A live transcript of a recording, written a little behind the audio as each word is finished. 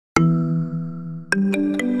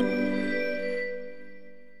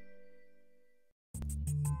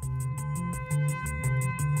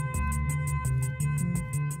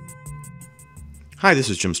Hi,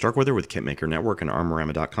 this is Jim Starkweather with KitMaker Network and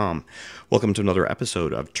Armorama.com. Welcome to another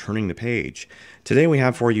episode of Turning the Page. Today we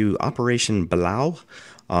have for you Operation Blau,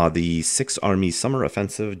 the 6.Armee's Summer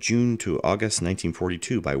Offensive, June to August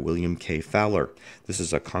 1942 by William K. Fowler. This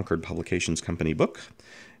is a Concord Publications company book,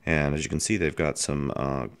 and as you can see, they've got some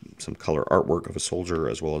color artwork of a soldier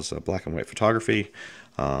as well as black and white photography,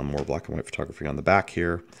 more black and white photography on the back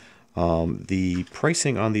here. The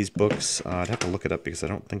pricing on these books, I'd have to look it up because I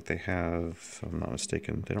don't think they have, if I'm not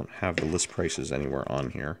mistaken, they don't have the list prices anywhere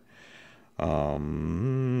on here.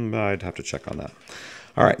 I'd have to check on that.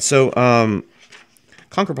 All right, so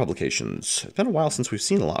Concord Publications. It's been a while since we've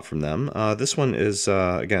seen a lot from them. This one is,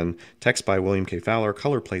 again, text by William K. Fowler,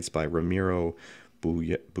 color plates by Ramiro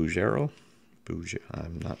Bugero.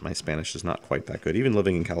 My Spanish is not quite that good, even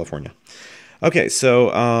living in California. Okay,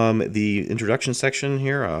 so the introduction section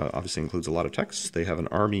here obviously includes a lot of text. They have an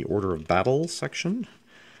Army Order of Battle section,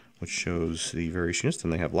 which shows the various units,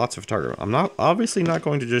 and they have lots of photography. I'm obviously not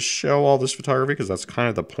going to just show all this photography because that's kind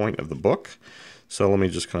of the point of the book. So let me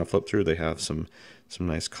just kind of flip through. They have some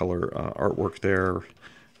nice color artwork there,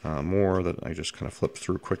 more that I just kind of flipped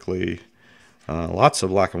through quickly. Lots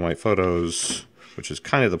of black and white photos, which is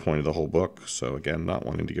kind of the point of the whole book. So again, not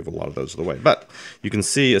wanting to give a lot of those away, but you can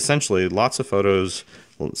see essentially lots of photos.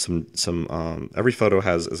 Every photo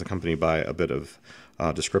is accompanied by a bit of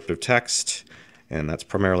descriptive text, and that's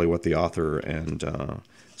primarily what the author and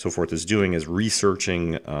so forth is doing, is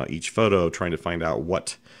researching each photo, trying to find out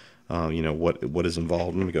what what is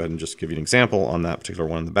involved. Let me go ahead and just give you an example on that particular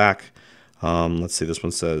one in the back. Let's see, this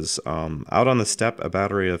one says, out on the steppe, a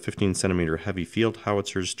battery of 15-centimeter heavy field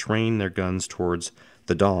howitzers trained their guns towards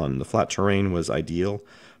the dawn. The flat terrain was ideal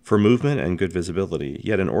for movement and good visibility.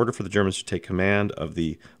 Yet in order for the Germans to take command of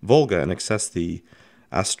the Volga and access the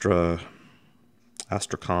Astrakhan,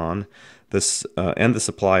 and the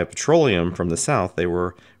supply of petroleum from the south, they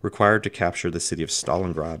were required to capture the city of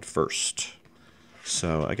Stalingrad first.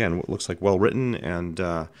 So again, what looks like well written, and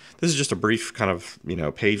this is just a brief kind of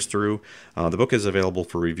page through. The book is available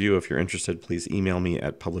for review. If you're interested, please email me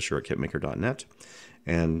at publisher@kitmaker.net.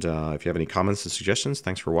 And if you have any comments and suggestions,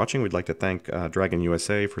 thanks for watching. We'd like to thank Dragon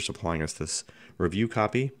USA for supplying us this review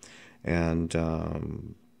copy. And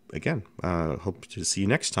again, hope to see you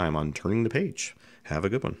next time on Turning the Page. Have a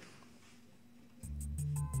good one.